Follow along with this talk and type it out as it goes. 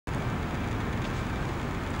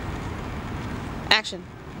Action.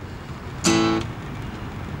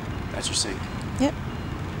 That's your sync. Yep.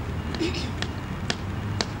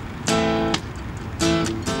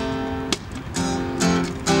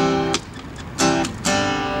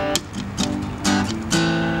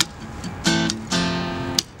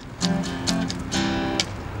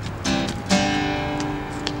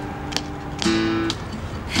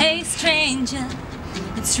 Hey stranger,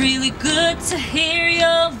 it's really good to hear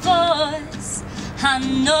your voice. I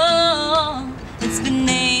know it's been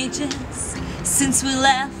ages since we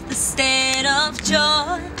left the state of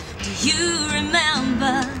joy. Do you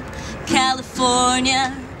remember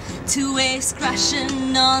California? 2 waves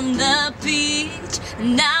crashing on the beach.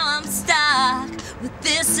 And now I'm stuck with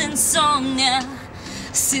this insomnia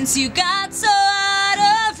since you got so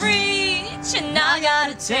out of reach. And I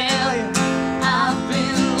gotta tell you, I've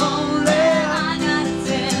been lonely. I gotta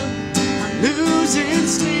tell you, I'm Losing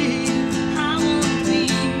sleep. I wanna be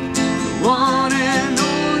The one and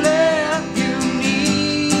only you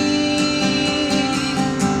need.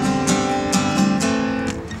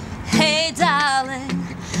 Hey darling,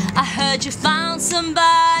 I heard you found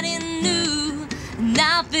somebody new. And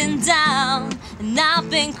I've been down and I've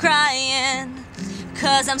been crying,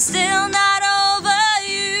 'cause I'm still not over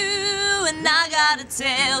you. And I gotta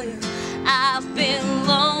tell you, I've been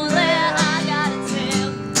lonely. I gotta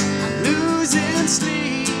tell you, Losing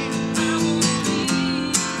sleep. I wanna be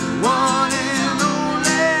The one and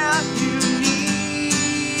only you need.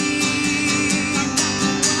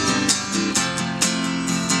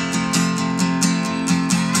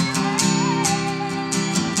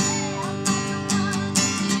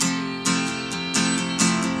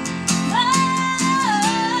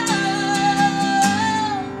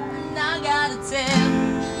 And I gotta tell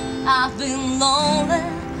you, I've been lonely.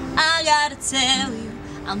 I gotta tell you,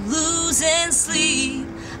 I'm losing sleep.